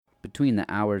Between the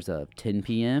hours of 10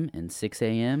 p.m. and 6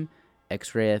 a.m.,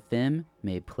 X-Ray FM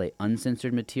may play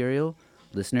uncensored material.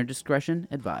 Listener discretion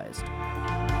advised.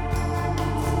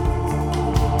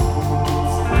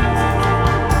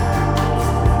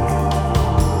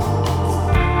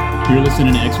 You're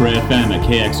listening to X-Ray FM at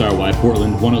KXRY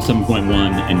Portland, 107.1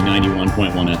 and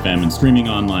 91.1 FM, and streaming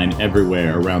online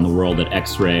everywhere around the world at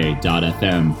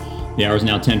xray.fm. The hour is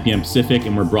now 10 p.m. Pacific,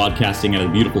 and we're broadcasting out of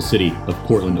the beautiful city of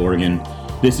Portland, Oregon.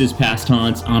 This is Past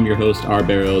Haunts. I'm your host, R.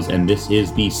 Barrows, and this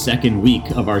is the second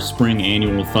week of our spring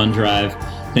annual fund drive.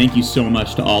 Thank you so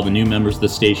much to all the new members of the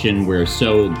station. We're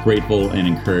so grateful and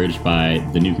encouraged by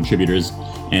the new contributors,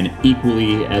 and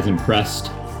equally as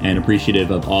impressed and appreciative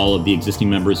of all of the existing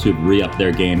members who've re-upped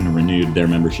their game and renewed their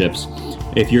memberships.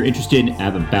 If you're interested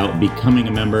about becoming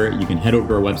a member, you can head over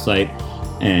to our website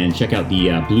and check out the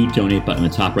blue donate button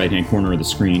in the top right-hand corner of the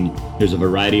screen. There's a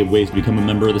variety of ways to become a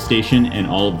member of the station, and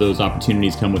all of those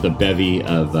opportunities come with a bevy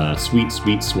of sweet,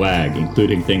 sweet swag,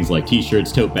 including things like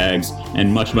t-shirts, tote bags,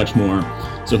 and much, much more.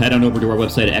 So head on over to our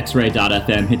website at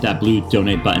xray.fm, hit that blue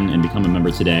donate button, and become a member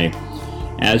today.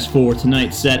 As for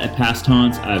tonight's set at Past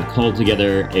Haunts, I've called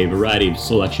together a variety of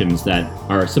selections that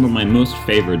are some of my most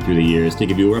favored through the years to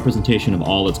give you a representation of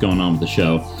all that's going on with the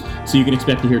show. So you can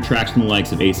expect to hear tracks from the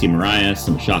likes of AC Mariah,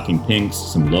 some Shocking Pinks,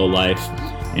 some Low Life,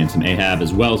 and some Ahab,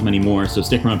 as well as many more, so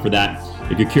stick around for that.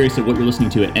 If you're curious of what you're listening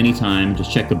to at any time,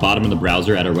 just check the bottom of the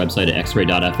browser at our website at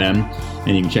xray.fm,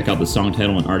 and you can check out the song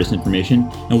title and artist information.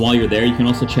 And while you're there, you can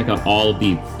also check out all of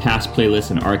the past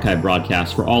playlists and archive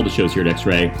broadcasts for all the shows here at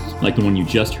X-Ray, like the one you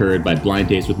just heard by Blind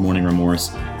Days with Morning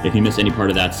Remorse. If you missed any part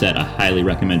of that set, I highly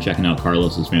recommend checking out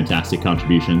Carlos's fantastic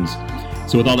contributions.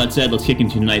 So with all that said, let's kick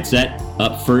into tonight's set.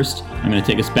 Up first, I'm going to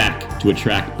take us back to a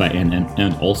track by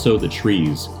and also The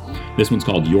Trees. This one's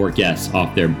called Your Guess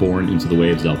off their Born Into the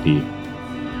Waves LP.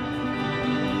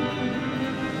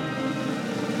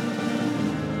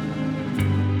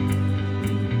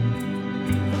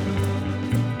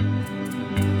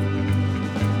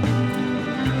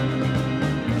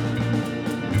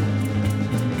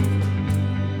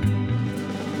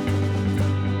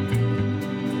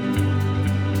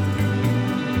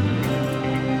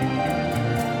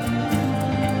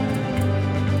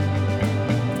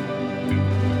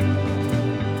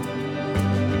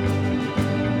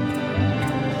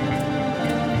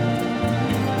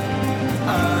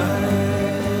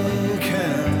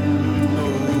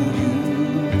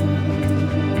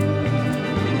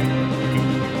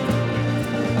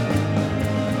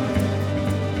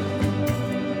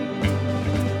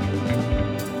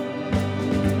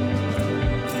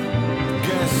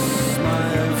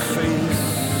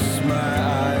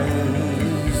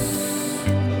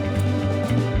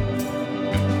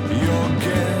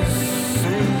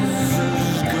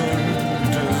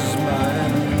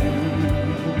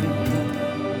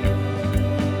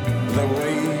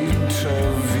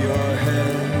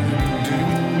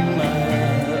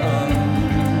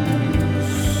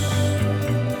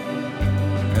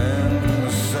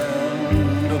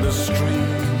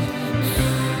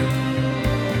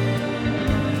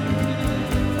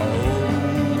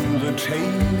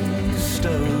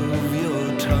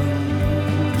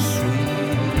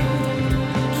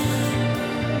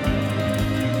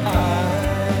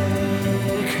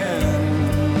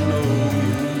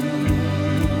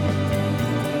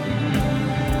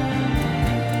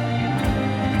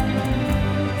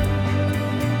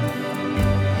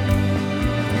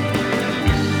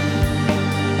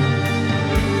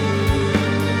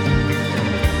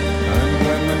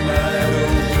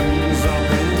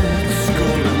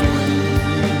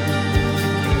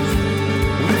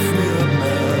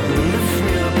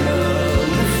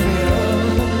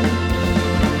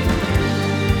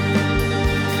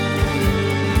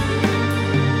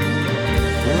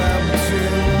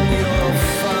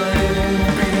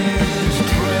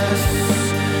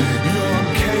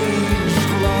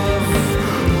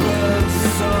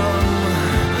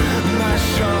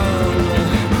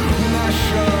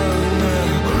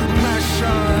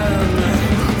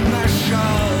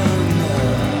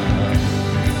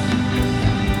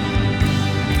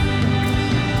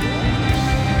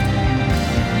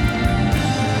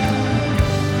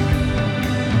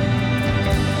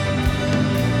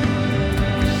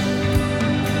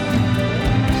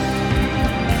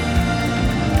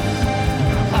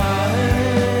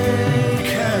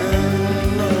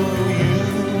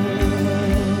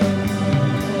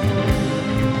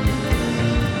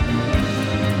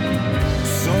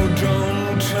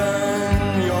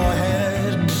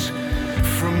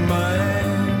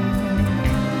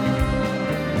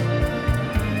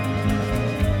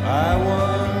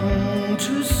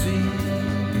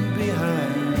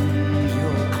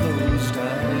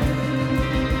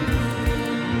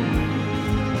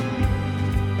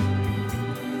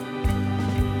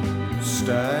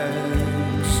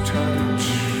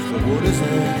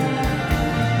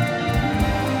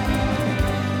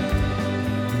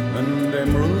 and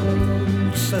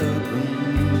emerald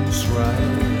serpents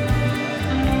ride.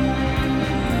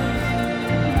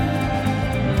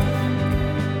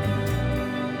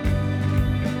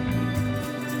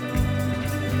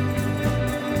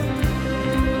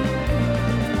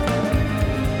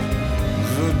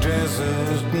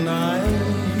 Desert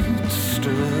night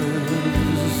stirs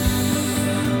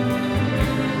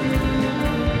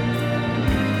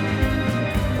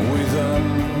with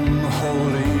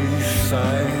unholy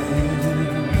sighs,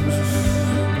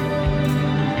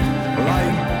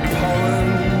 like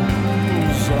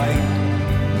poems, like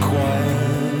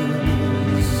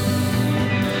choirs.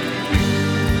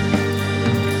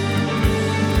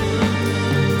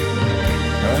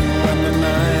 And when the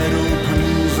night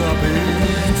opens up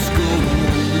its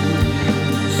goals,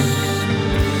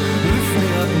 lift me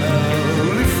up now,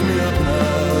 lift me up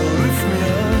now, lift me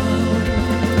up.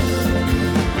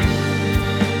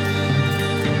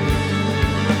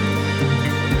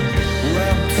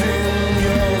 Wrapped in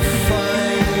your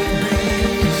fine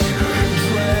beach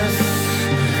dress,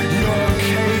 your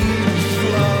cage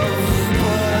love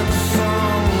bird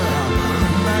song,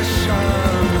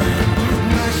 Nashon,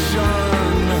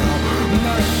 Nashon,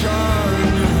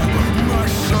 Nashon,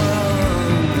 Nashon.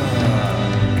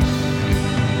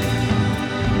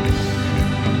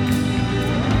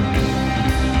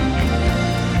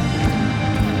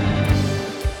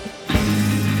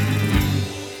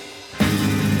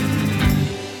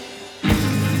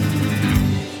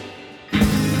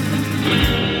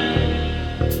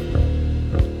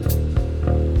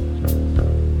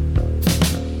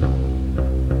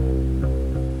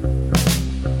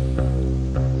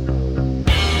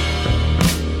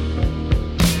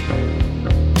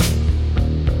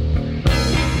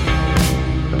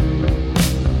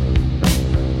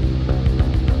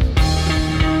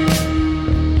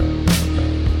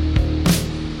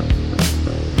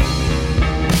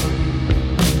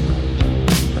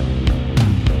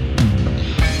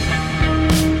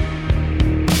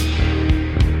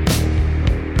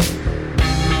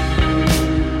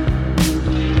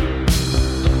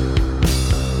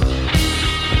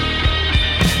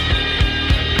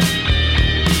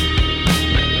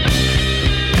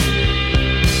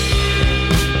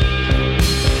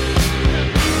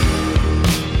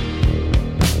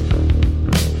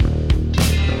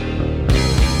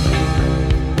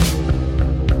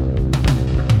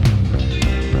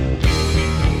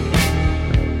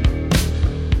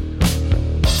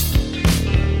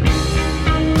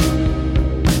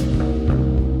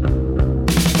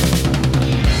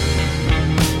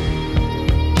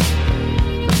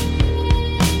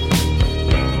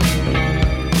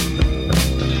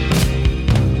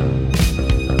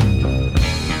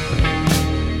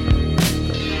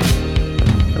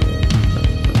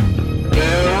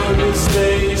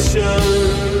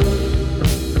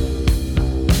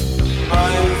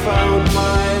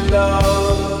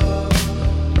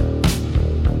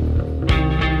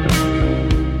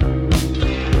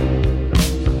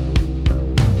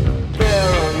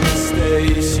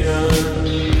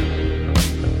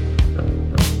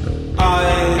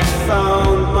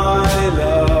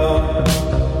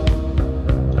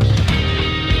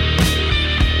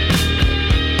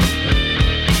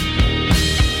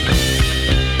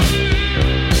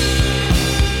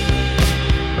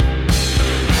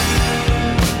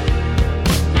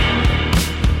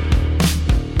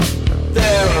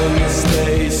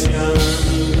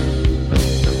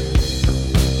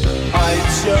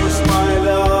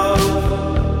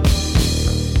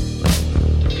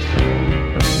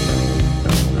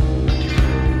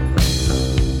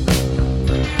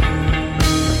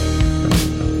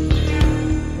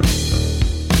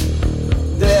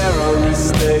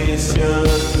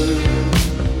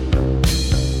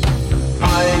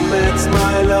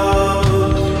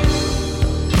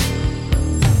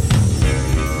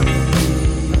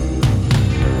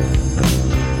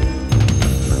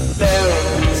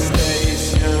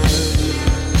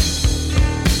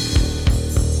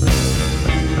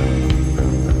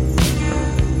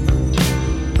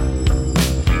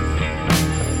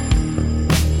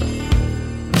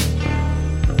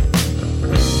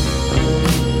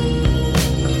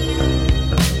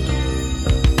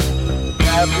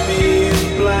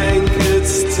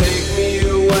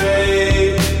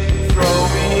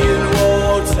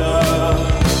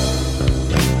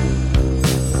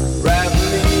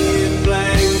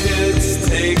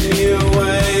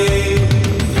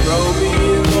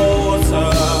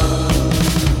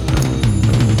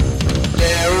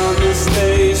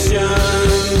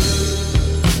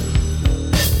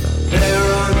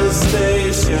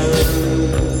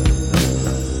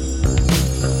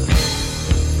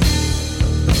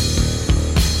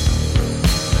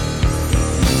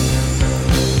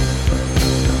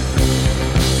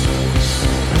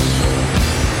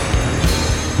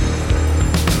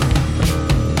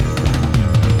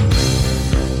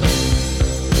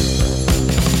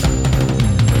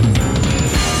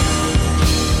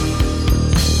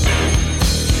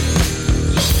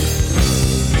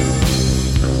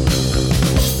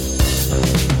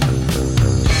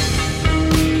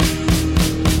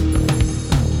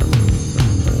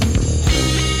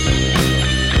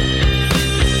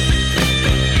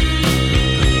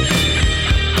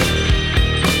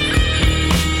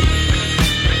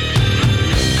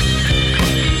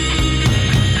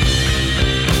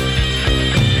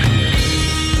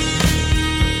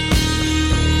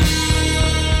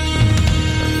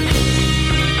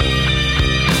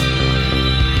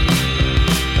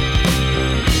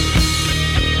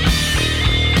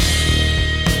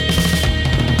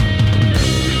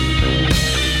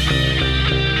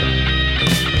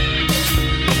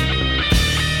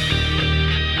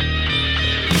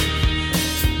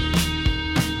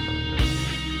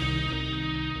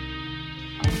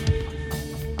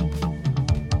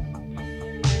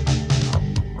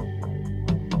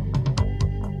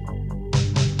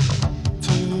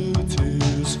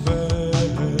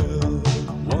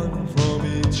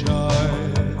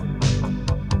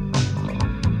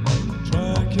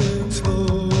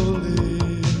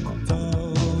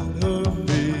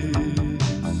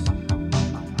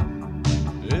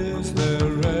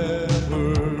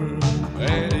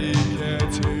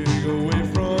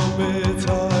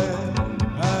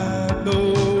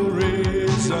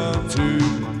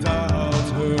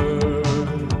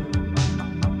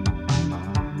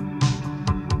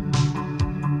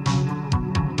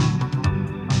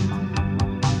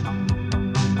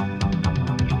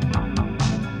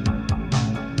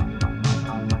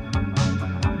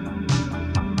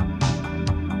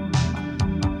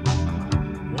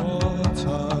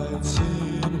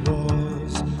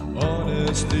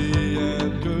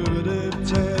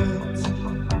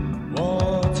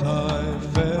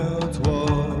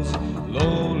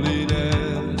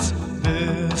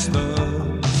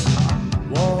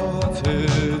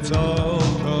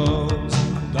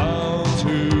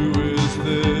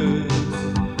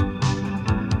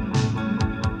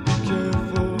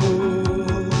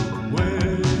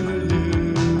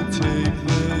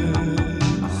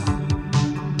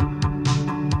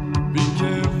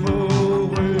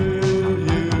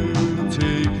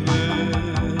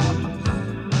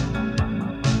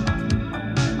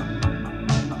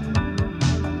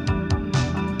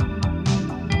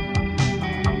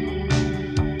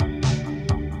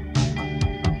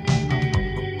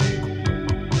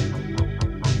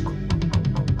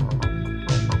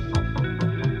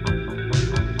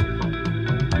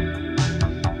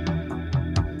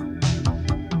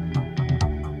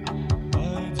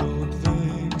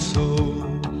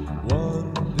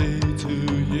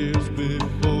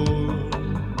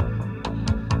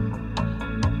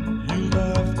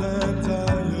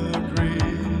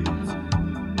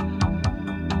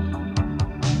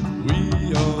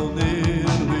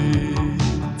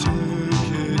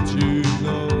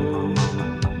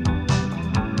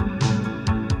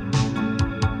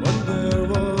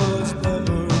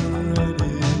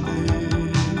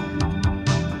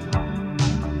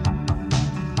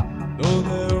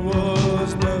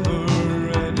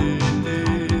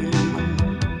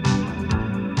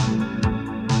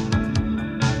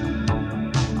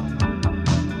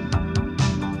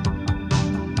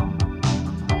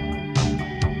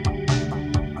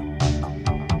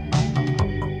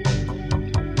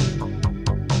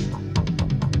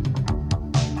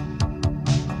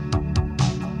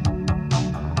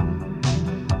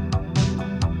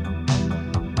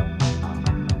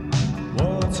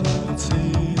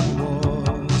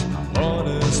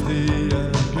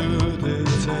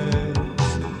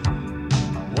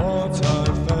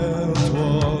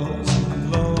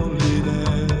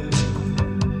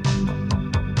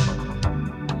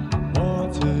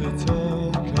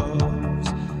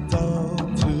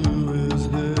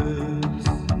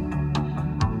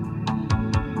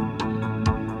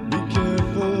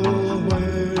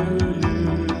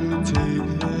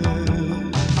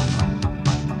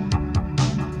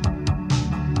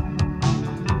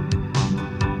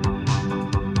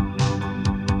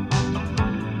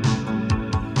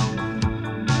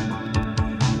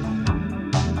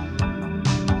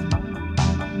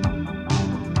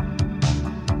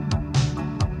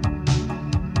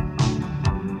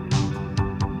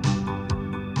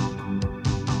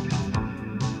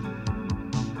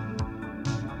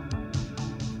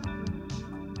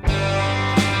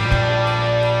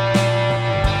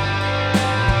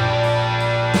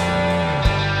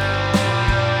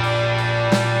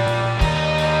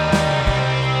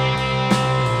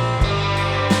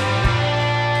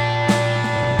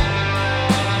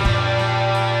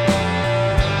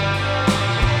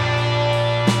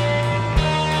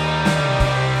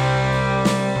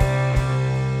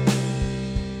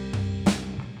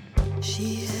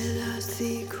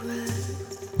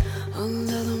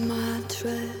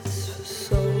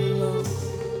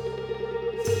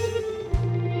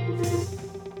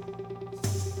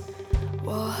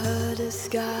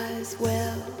 disguise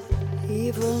well,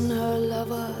 even her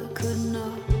lover could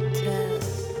not tell.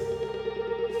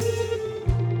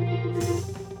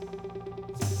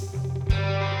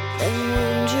 Then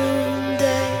one June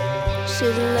day, she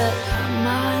let her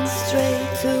mind stray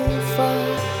too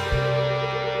far,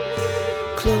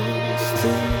 close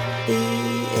to the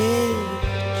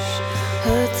edge,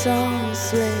 her tongue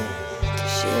slipped,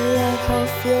 she let her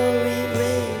fury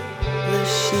rip the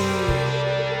sheet.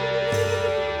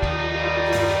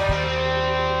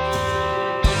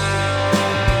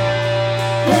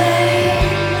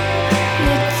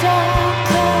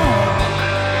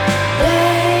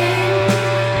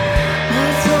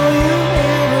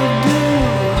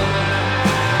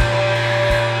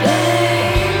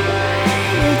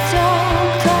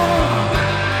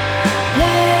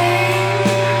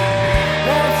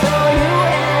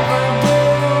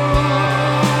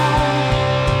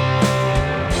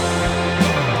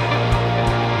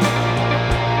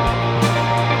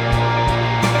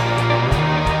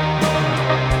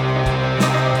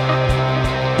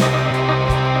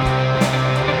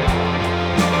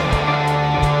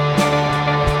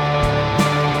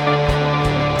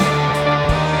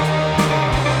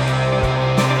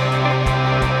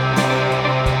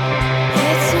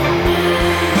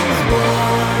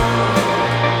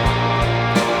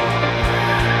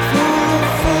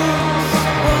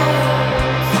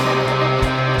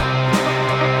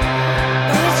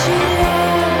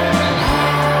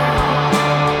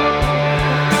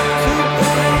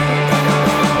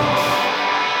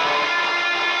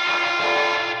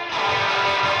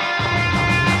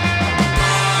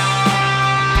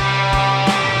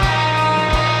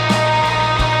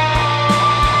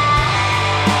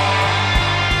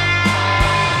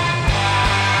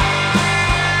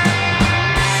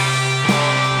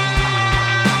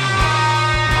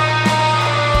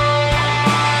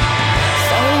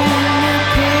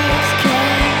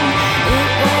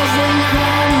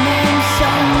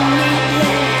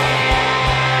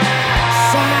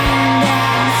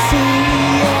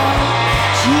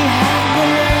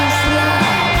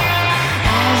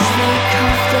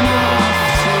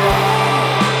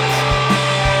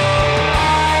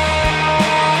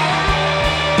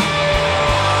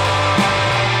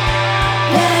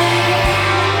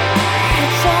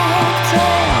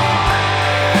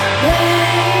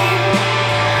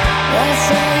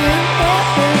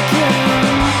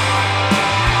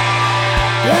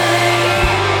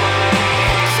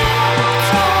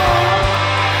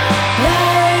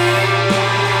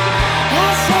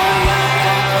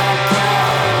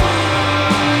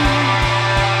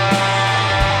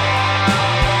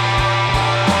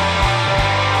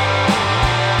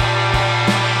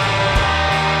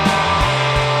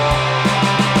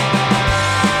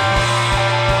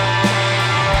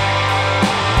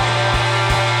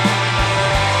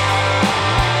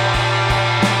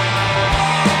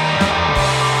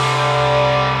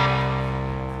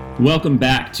 Welcome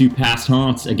back to Past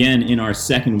Haunts, again in our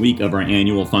second week of our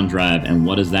annual fund drive. And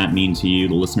what does that mean to you,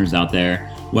 the listeners out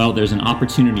there? Well, there's an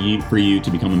opportunity for you to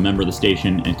become a member of the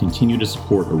station and continue to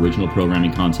support original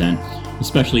programming content,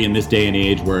 especially in this day and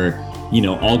age where, you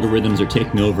know, algorithms are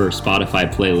taking over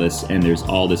Spotify playlists and there's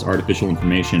all this artificial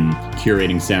information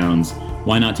curating sounds.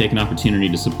 Why not take an opportunity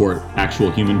to support actual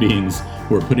human beings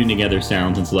who are putting together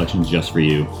sounds and selections just for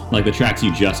you, like the tracks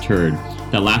you just heard.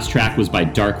 That last track was by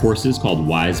Dark Horses called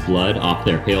Wise Blood off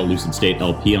their Pale Lucid State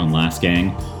LP on Last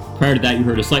Gang. Prior to that, you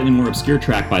heard a slightly more obscure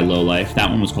track by Lowlife. That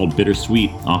one was called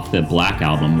Bittersweet off the Black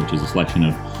album, which is a selection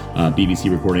of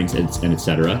BBC recordings and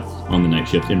etc. on the Night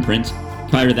Shift imprint.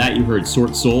 Prior to that, you heard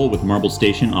Sort Soul with Marble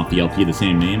Station off the LP of the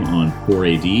same name on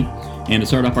 4AD. And to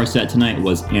start off our set tonight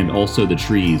was And Also the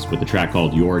Trees with the track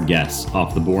called Your Guess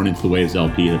off the Born Into the Waves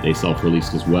LP that they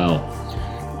self-released as well.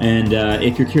 And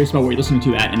if you're curious about what you're listening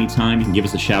to at any time, you can give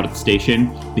us a shout at the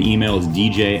station. The email is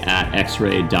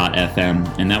dj@xray.fm,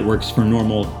 and that works for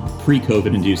normal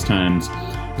pre-COVID induced times.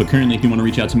 But currently, if you want to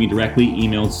reach out to me directly,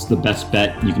 email's the best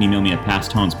bet. You can email me at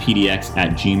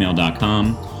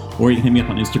pasthauntspdx@gmail.com, or you can hit me up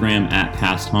on Instagram at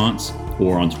pasthaunts,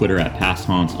 or on Twitter at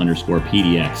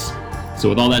pasthaunts_pdx. So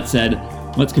with all that said,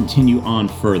 let's continue on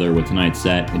further with tonight's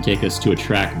set and take us to a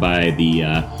track by the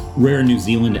rare New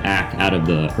Zealand act out of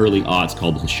the early aughts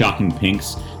called The Shocking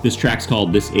Pinks. This track's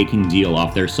called This Aching Deal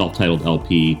off their self-titled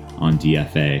LP on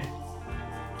DFA.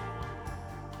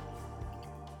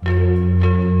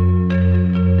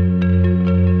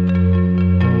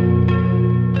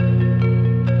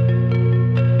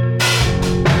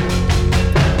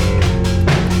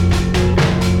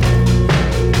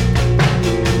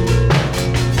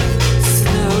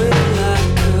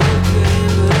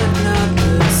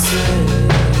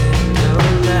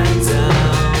 Down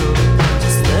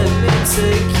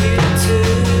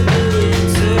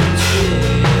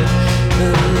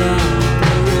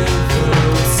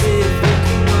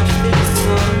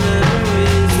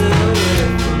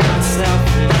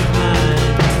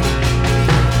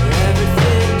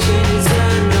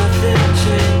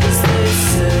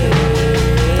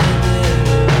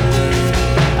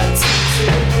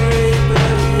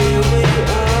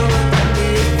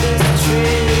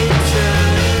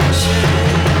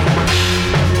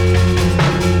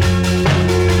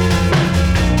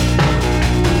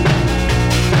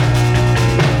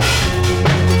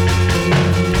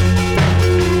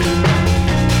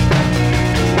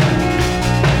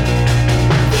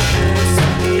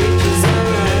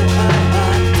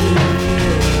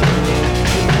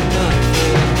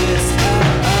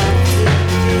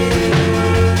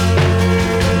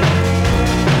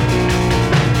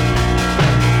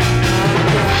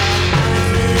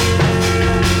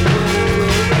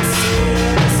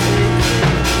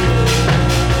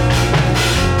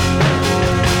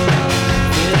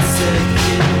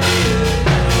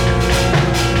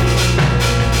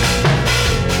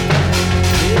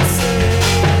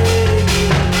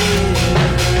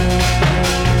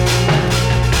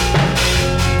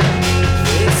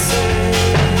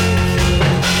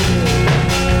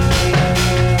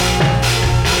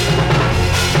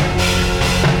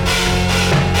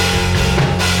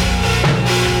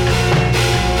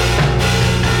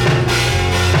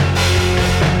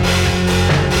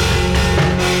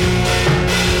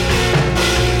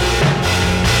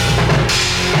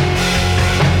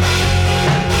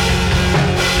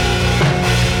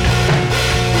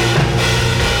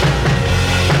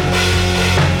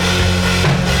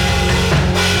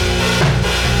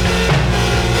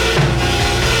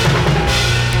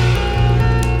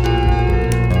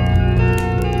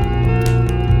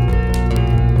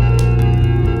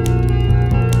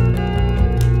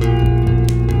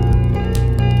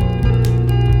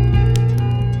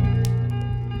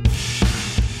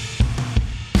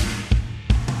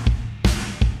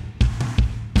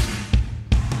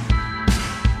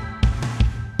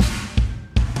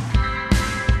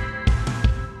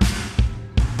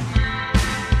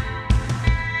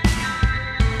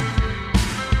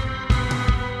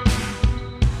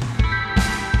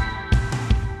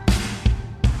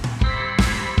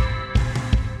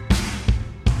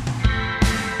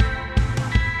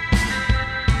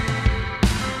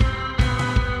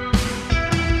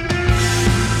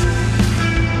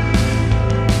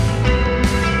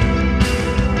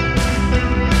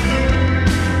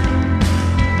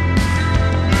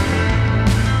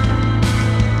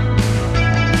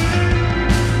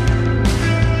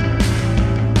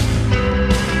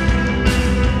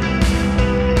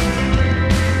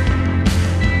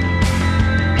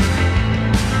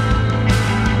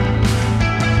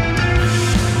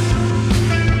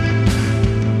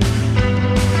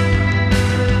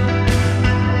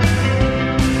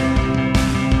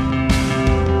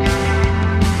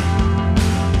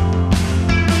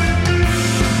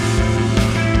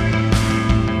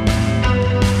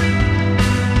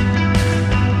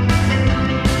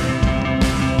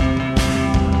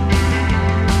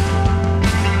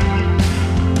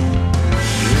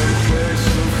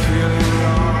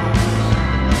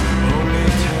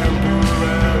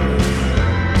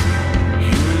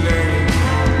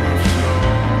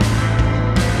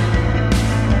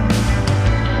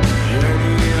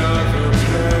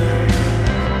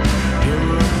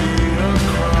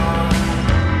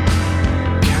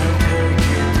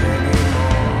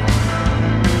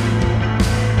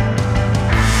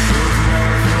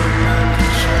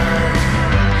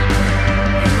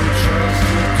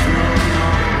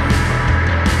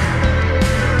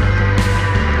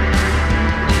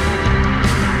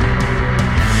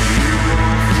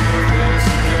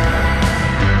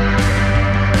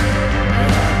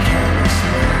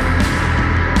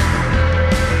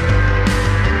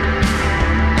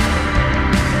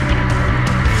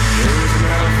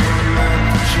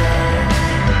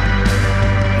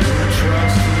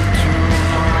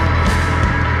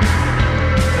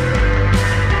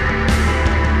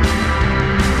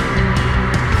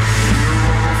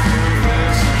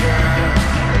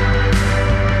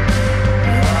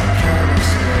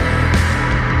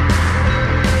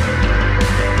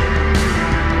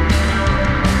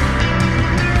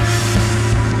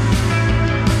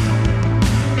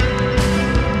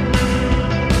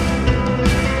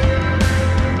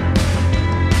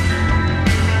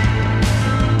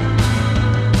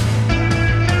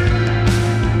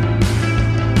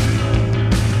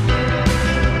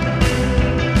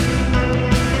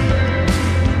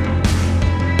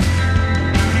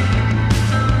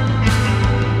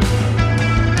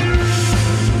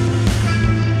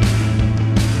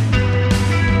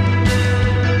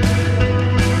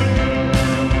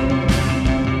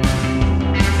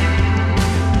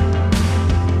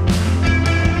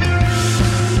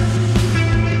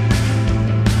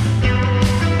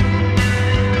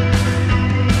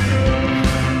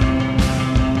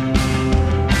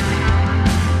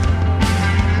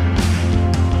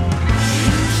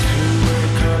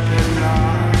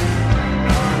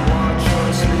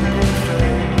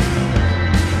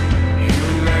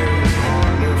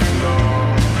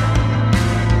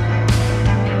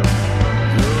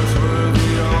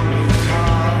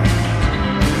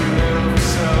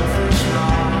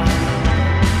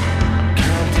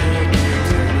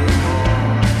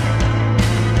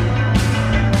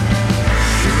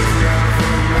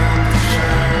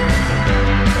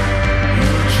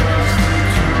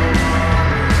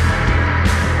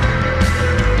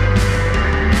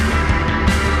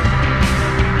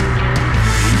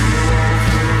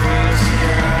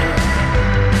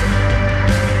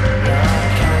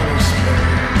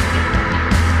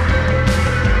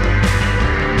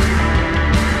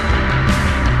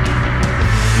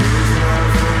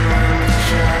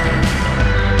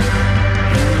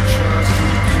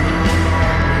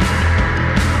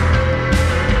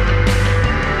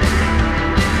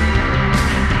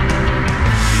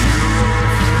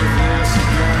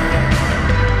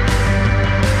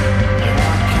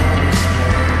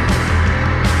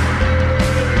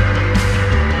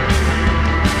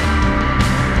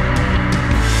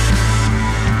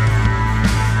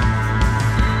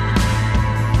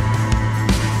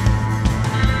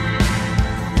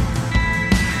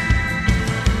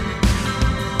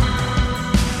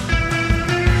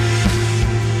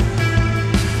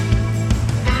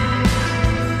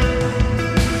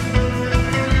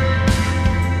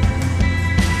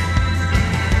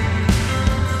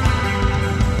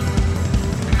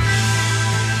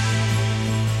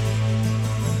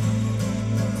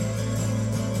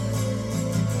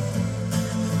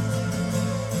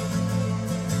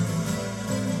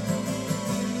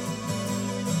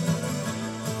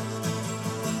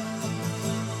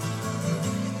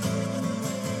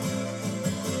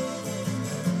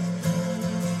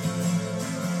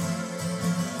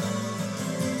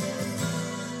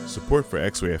Support for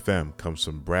X-Ray FM comes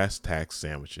from Brass Tacks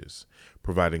Sandwiches,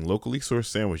 providing locally sourced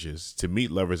sandwiches to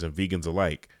meat lovers and vegans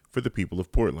alike for the people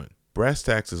of Portland. Brass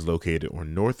Tacks is located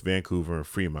on North Vancouver and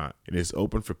Fremont and is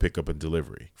open for pickup and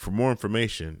delivery. For more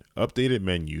information, updated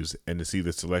menus, and to see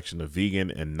the selection of vegan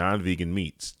and non-vegan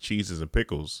meats, cheeses, and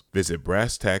pickles, visit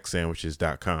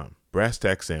BrassTacksSandwiches.com. Brass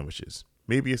Tacks Sandwiches.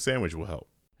 Maybe a sandwich will help.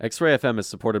 X-Ray FM is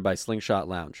supported by Slingshot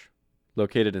Lounge.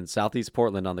 Located in southeast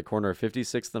Portland on the corner of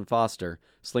 56th and Foster,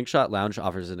 Slingshot Lounge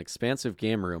offers an expansive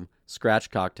game room, scratch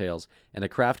cocktails, and a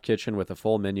craft kitchen with a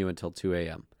full menu until 2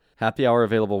 a.m. Happy hour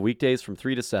available weekdays from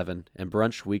 3 to 7 and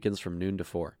brunch weekends from noon to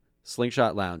 4.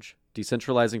 Slingshot Lounge,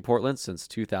 decentralizing Portland since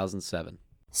 2007.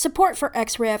 Support for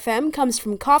X-Ray FM comes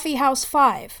from Coffee House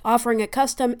 5, offering a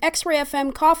custom X-Ray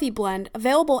FM coffee blend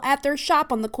available at their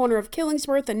shop on the corner of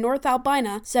Killingsworth and North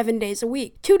Albina 7 days a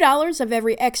week. $2 of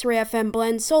every X-Ray FM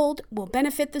blend sold will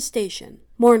benefit the station.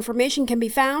 More information can be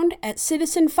found at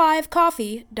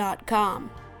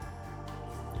citizen5coffee.com.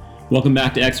 Welcome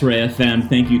back to X-Ray FM.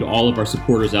 Thank you to all of our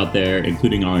supporters out there,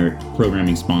 including our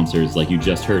programming sponsors like you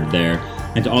just heard there.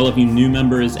 And to all of you new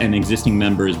members and existing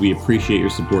members, we appreciate your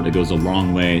support. It goes a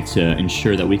long way to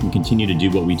ensure that we can continue to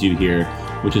do what we do here,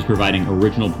 which is providing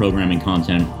original programming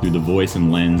content through the voice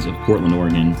and lens of Portland,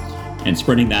 Oregon, and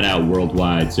spreading that out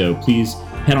worldwide. So please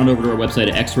head on over to our website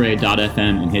at xray.fm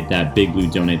and hit that big blue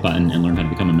donate button and learn how to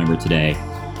become a member today.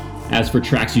 As for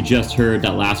tracks you just heard,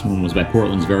 that last one was by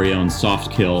Portland's very own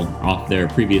Soft Kill off their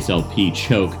previous LP,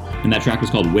 Choke, and that track was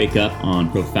called Wake Up on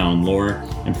Profound Lore.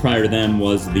 And prior to them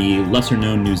was the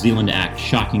lesser-known New Zealand act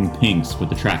Shocking Pinks with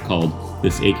the track called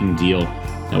This Aching Deal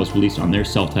that was released on their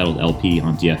self-titled LP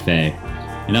on DFA.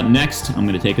 And up next, I'm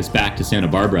going to take us back to Santa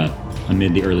Barbara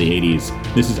amid the early 80s.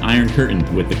 This is Iron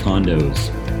Curtain with the Condos.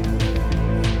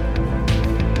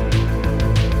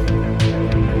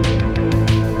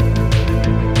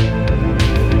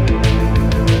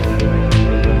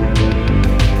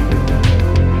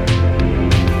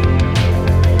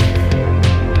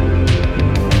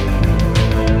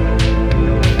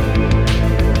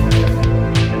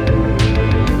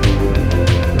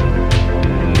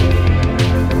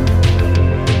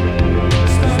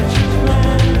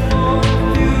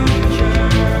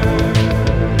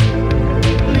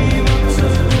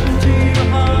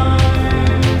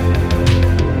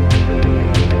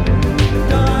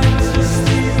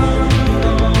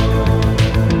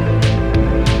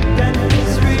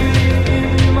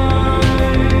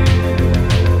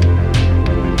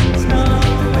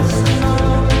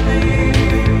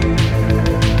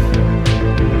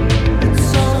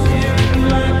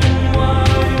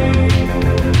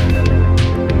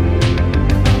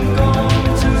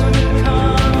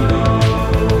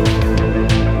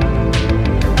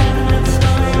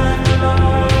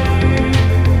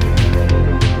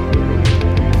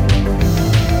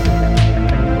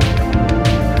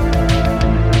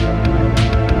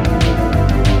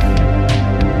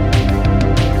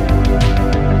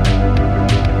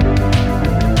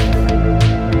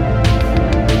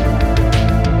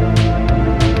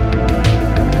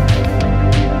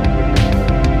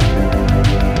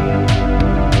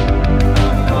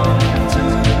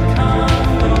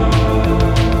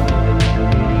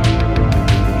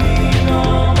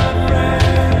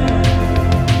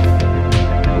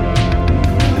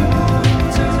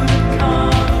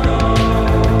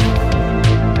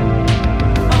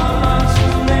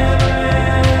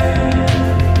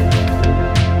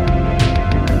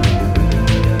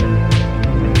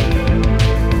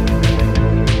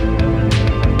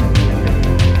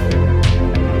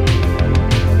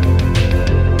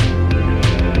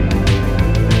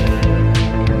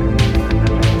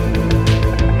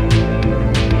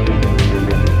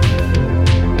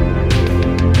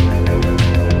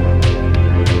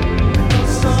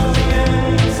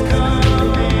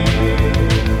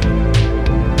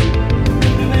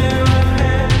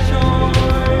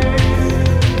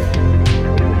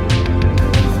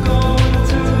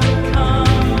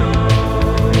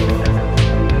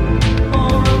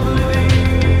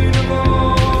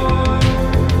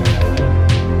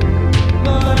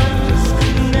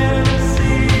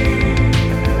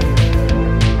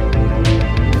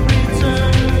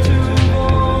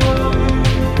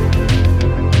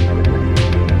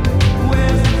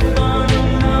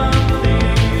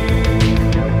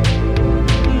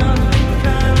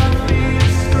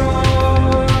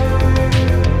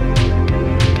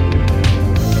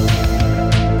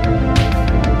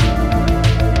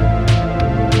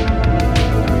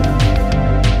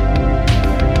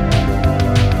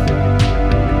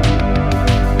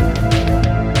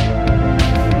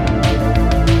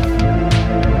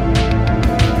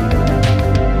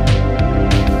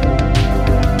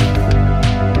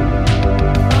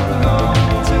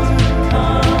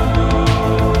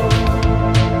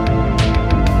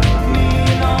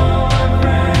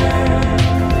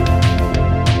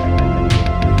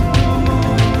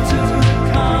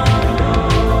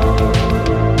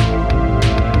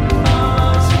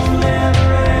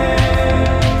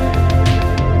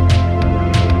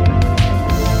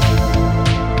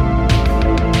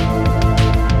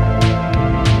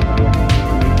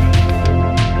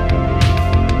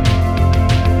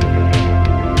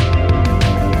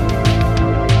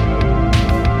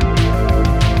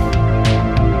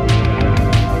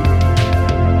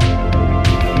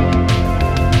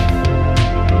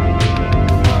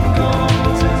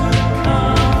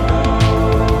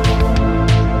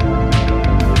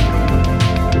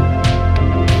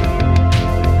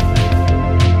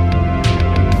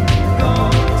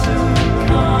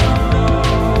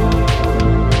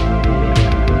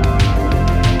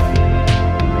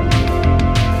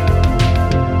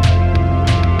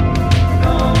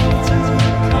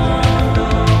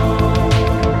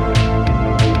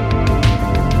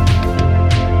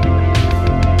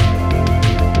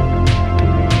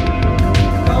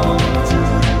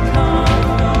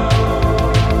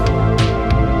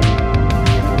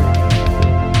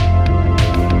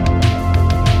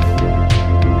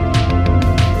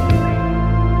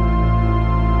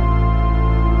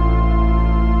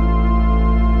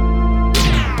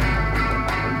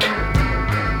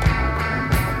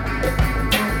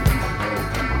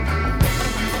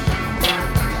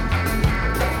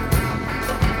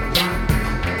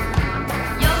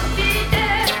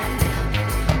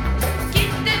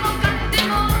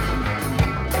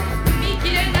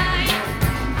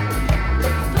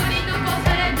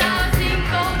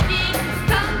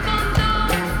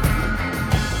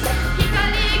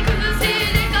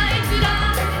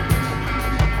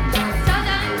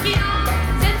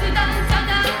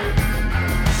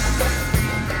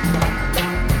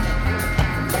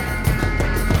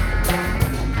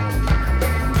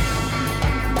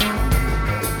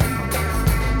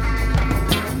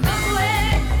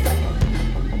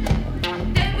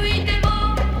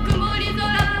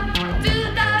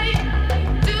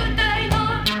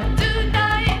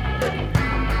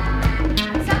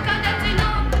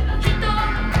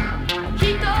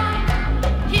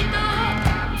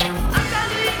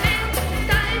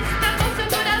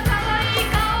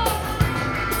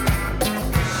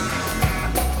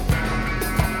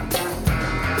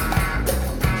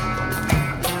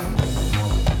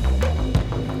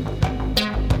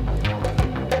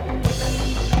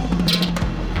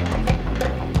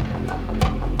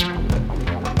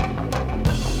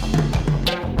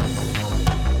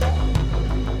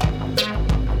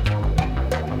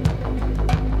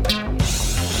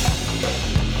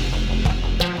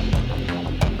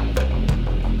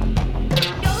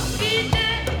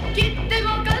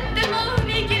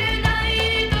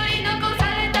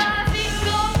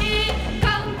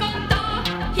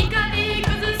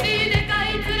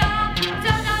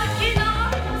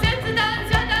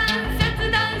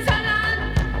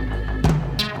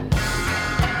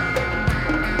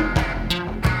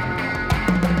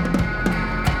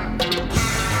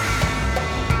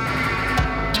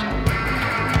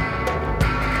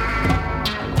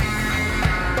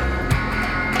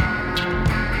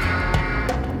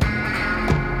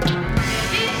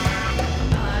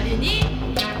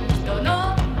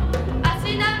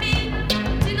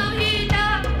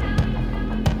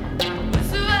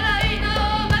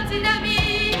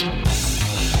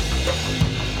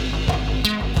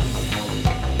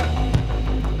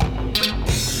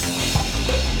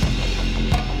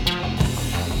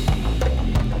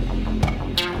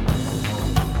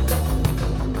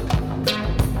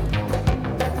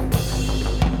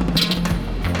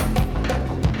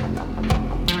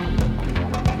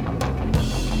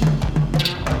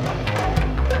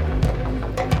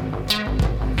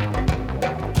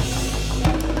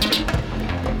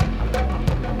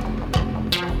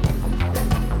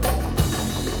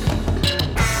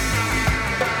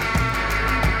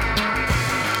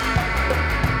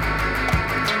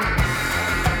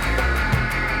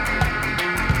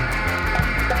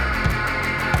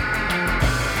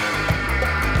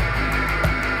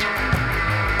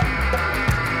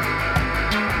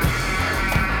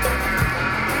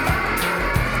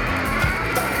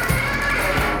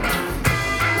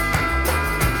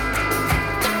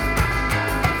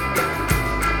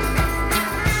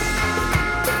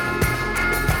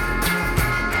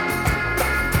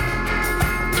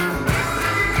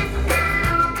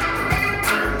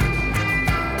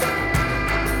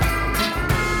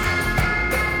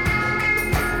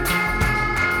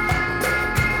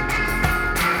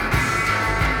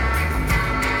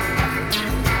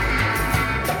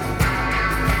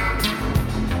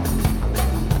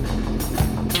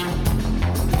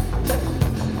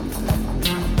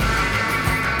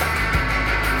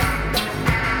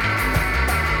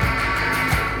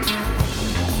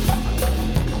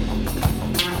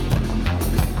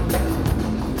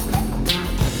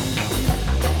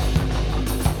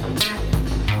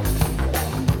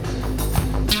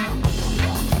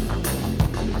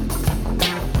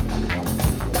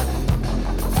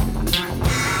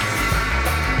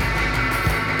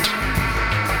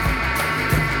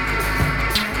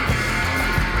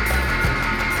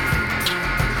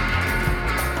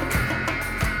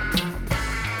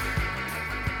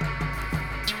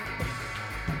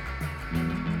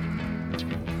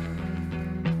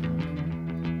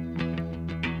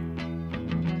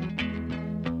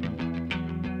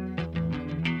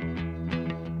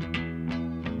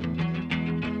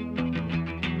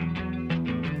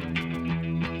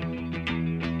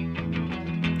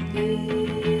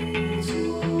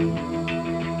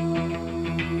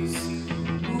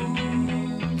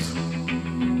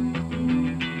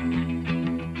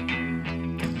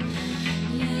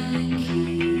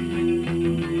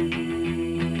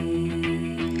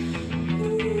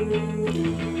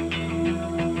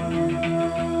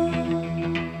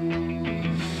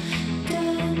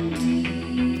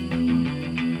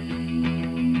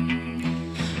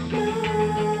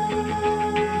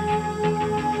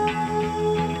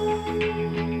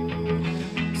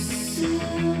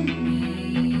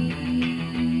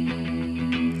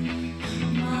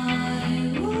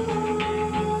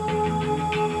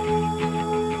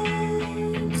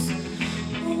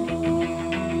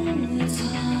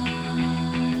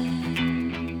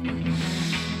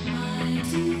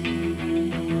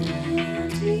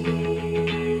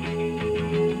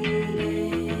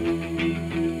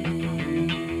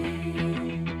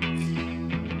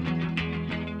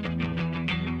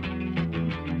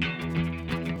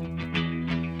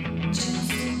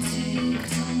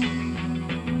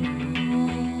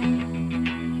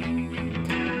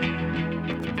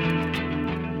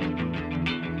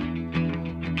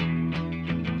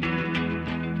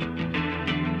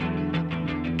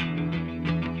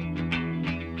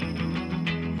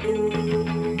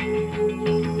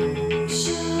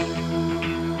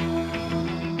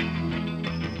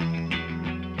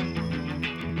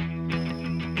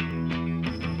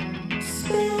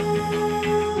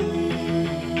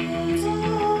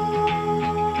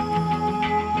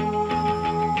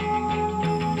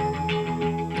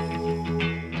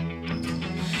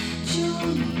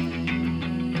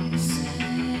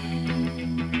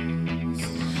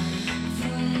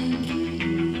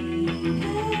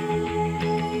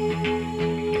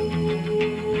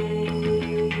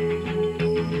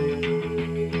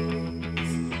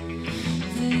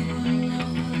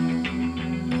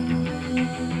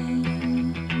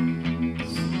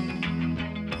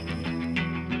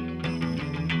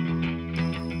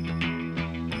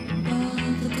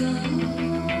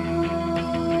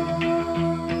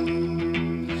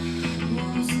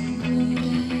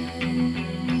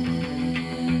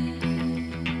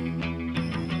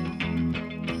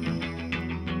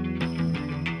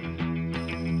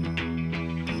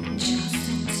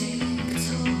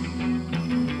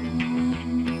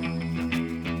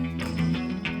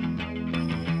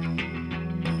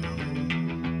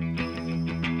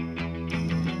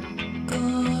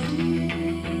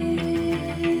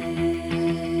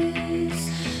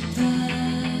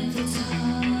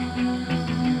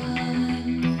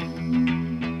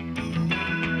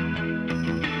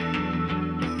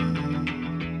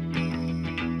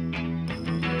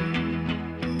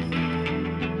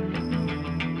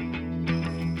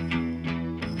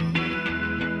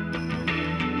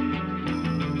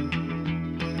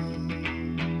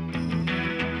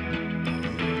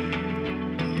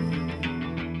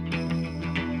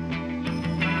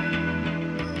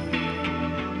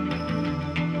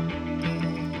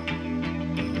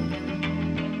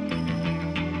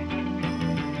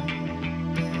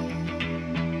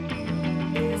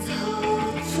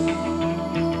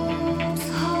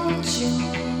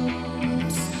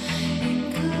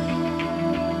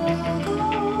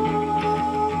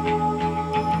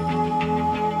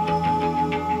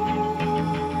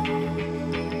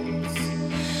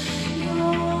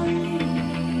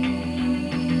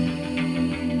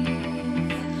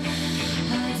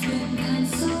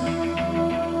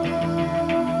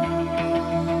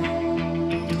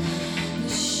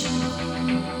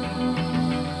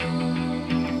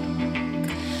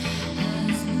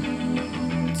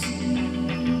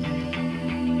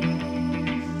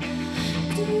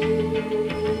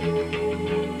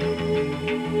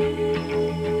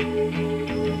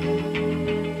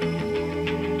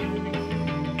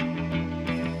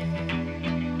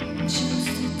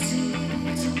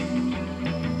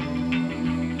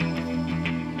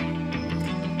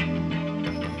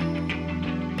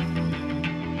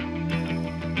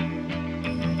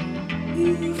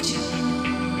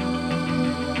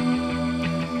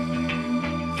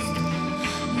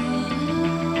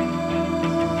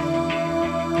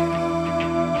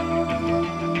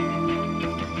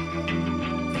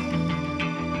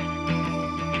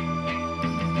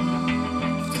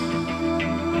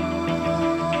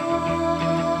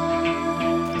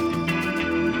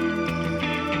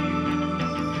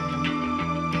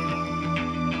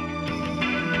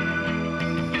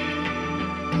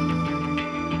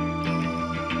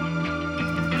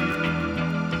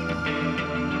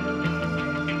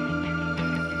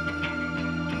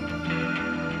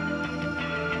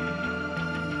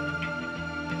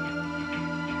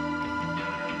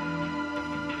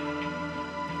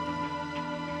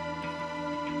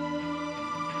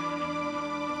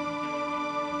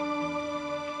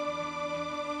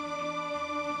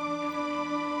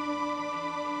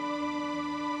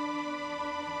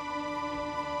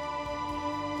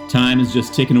 Time is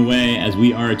just ticking away as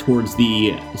we are towards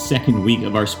the second week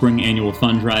of our spring annual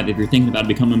fund drive. If you're thinking about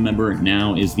becoming a member,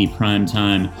 now is the prime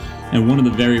time. And one of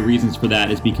the very reasons for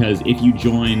that is because if you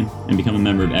join and become a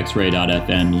member of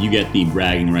X-Ray.fm, you get the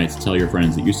bragging rights to tell your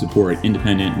friends that you support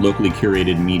independent, locally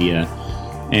curated media.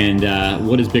 And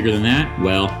what is bigger than that?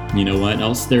 Well, you know what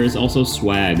else? There is also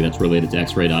swag that's related to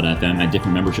X-Ray.fm at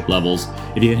different membership levels.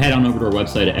 If you head on over to our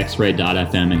website at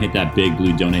X-Ray.fm and hit that big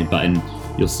blue donate button,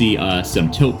 you'll see some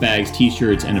tote bags,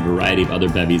 t-shirts, and a variety of other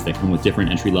bevies that come with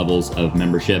different entry levels of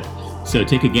membership. So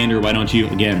take a gander, why don't you?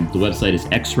 Again, the website is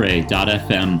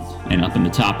xray.fm, and up in the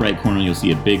top right corner, you'll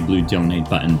see a big blue donate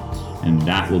button. And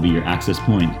that will be your access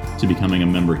point to becoming a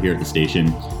member here at the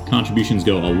station. Contributions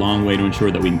go a long way to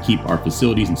ensure that we can keep our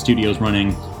facilities and studios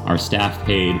running, our staff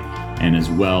paid, and as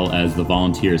well as the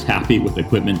volunteers happy with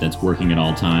equipment that's working at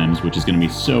all times, which is going to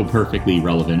be so perfectly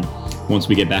relevant once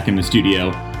we get back in the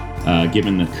studio,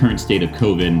 given the current state of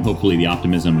COVID and hopefully the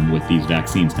optimism with these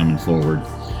vaccines coming forward.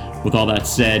 With all that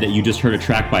said, you just heard a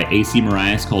track by AC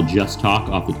Marias called Just Talk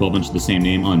off the 12-inch of the same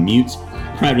name on Mute.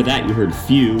 Prior to that, you heard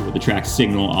Few with the track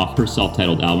Signal off her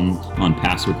self-titled album on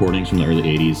past recordings from the early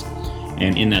 80s.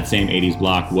 And in that same 80s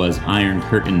block was Iron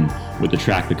Curtain with the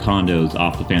track The Condos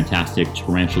off the fantastic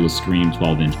Tarantula Scream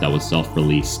 12-inch that was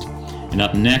self-released. And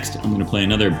up next, I'm going to play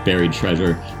another buried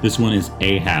treasure. This one is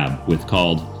Ahab with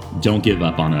called Don't Give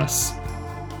Up on Us.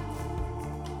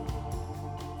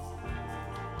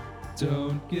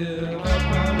 Don't give up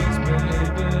on us,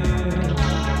 baby.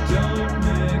 Don't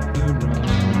make the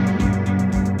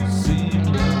run seem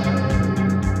right.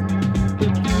 The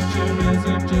future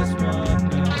isn't just one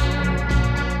night.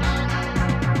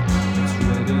 It's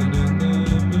written in the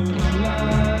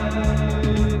moonlight,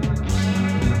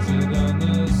 painted on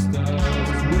the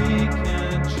stars. We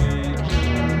can't change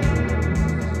it.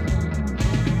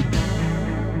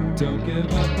 Don't give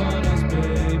up on us,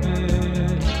 baby.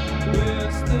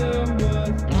 We're still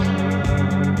worthwhile.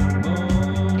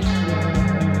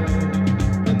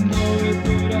 I know we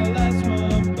put our last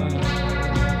one by,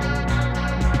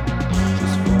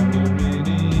 just for a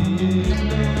rainy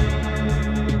evening,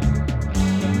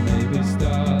 and maybe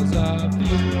stars are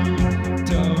few.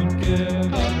 Don't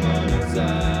give up on us, I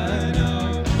know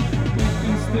we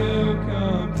can still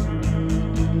come through.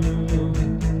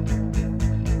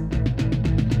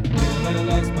 I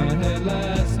lost my head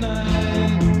last night.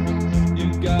 You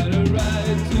got a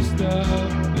right to stop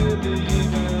believing.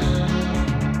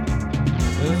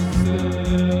 There's still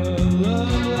a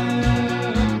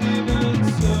land, even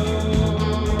so.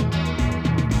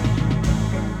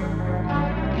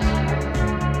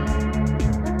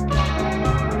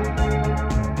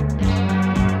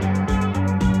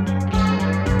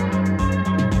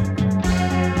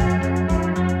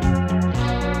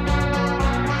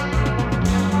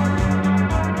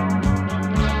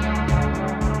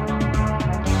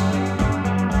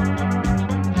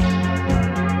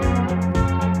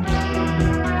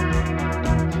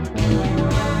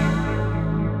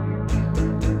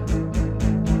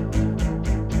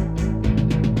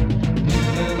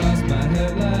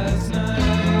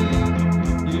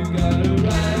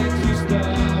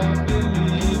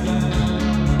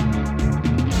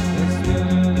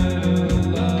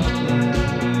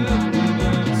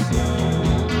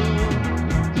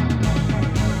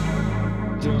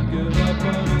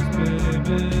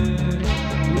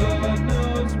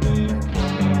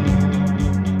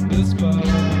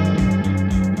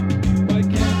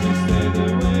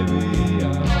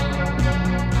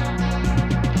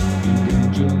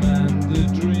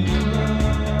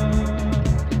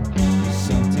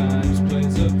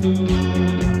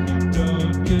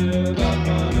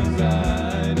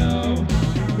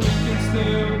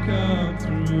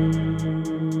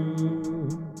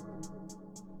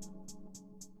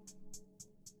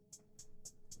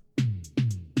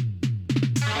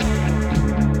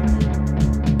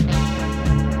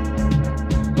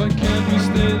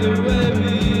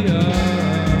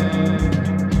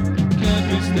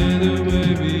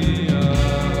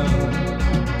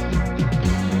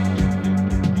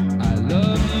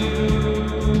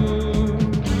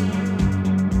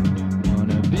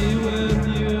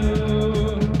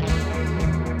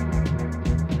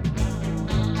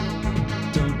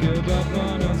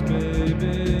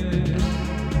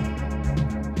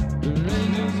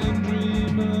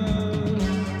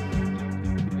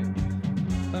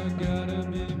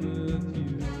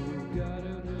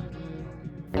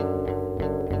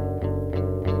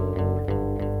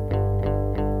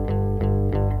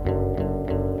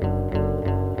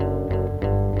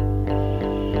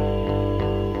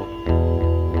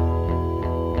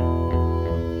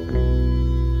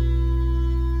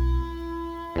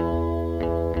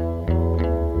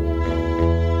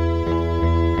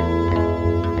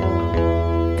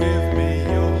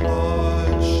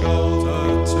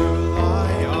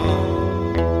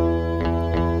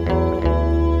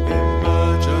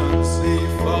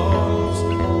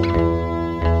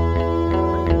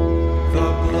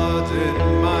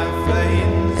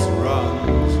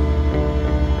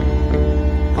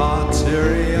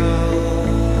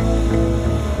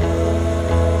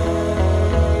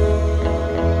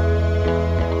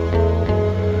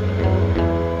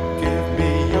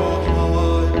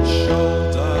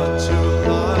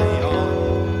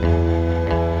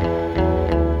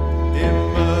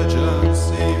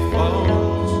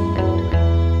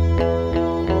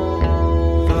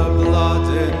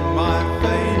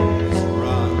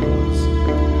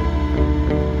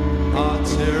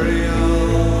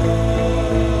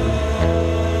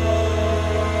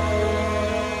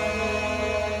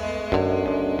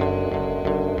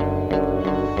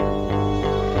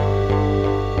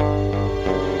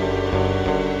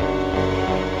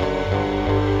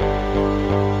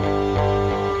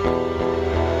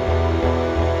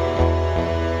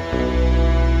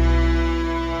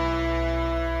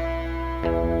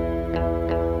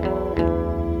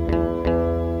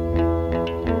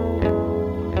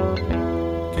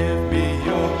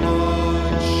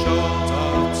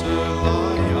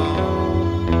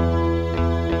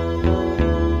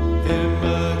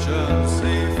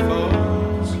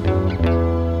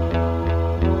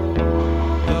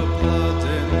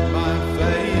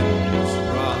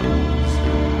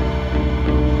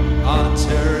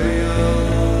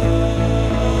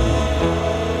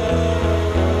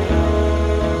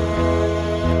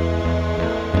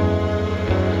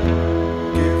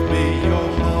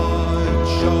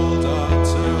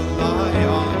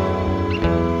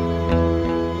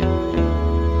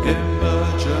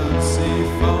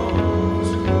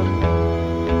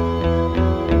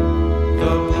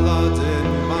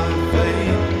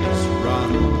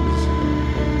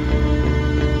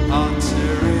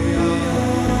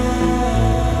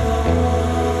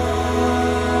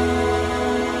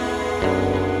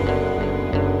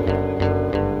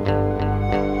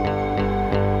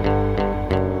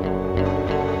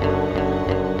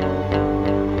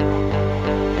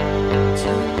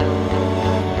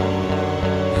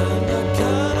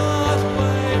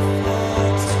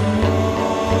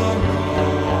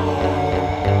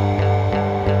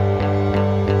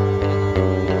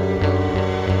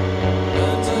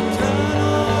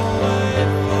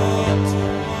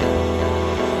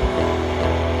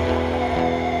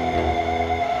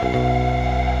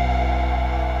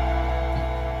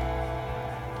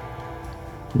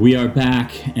 We are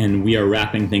back, and we are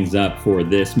wrapping things up for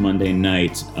this Monday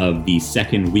night of the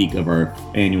second week of our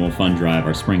annual fund drive,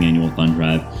 our spring annual fund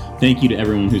drive. Thank you to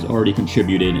everyone who's already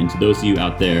contributed, and to those of you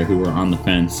out there who are on the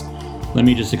fence, let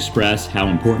me just express how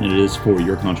important it is for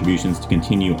your contributions to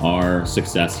continue our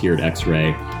success here at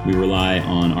X-Ray. We rely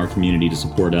on our community to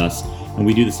support us, and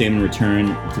we do the same in return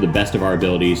to the best of our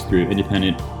abilities through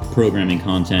independent programming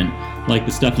content, like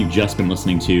the stuff you've just been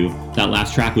listening to. That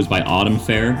last track was by Autumn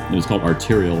Fair. It was called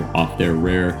Arterial, off their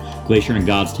rare Glacier and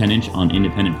God's 10-inch on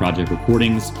Independent Project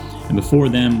Recordings. And before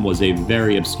them was a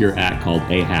very obscure act called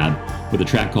Ahab, with a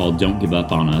track called Don't Give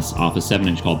Up On Us, off a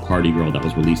 7-inch called Party Girl that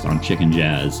was released on Chicken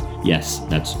Jazz. Yes,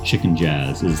 that's Chicken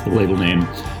Jazz is the label name.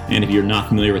 And if you're not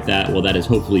familiar with that, well, that is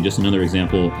hopefully just another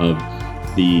example of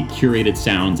the curated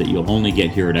sounds that you'll only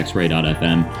get here at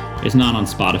xray.fm. It's not on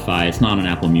Spotify, it's not on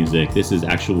Apple Music. This is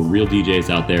actual real DJs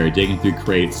out there digging through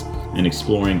crates and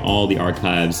exploring all the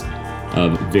archives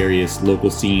of various local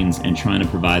scenes and trying to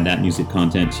provide that music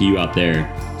content to you out there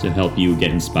to help you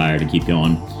get inspired and keep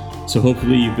going. So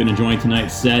hopefully you've been enjoying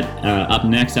tonight's set. Up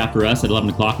next after us at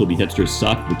 11 o'clock will be Hipsters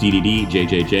Suck with DDD,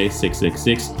 JJJ,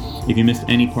 666. If you missed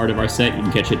any part of our set, you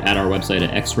can catch it at our website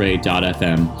at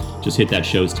xray.fm. Just hit that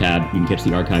shows tab. You can catch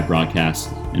the archive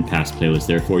broadcasts and past playlists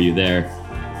there for you there.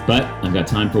 But I've got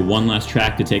time for one last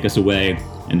track to take us away,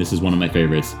 and this is one of my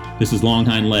favorites. This is Long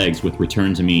Hind Legs with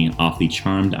Return to Me off the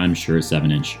Charmed I'm Sure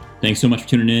 7-inch. Thanks so much for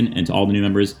tuning in, and to all the new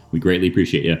members, we greatly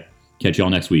appreciate you. Catch you all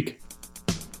next week.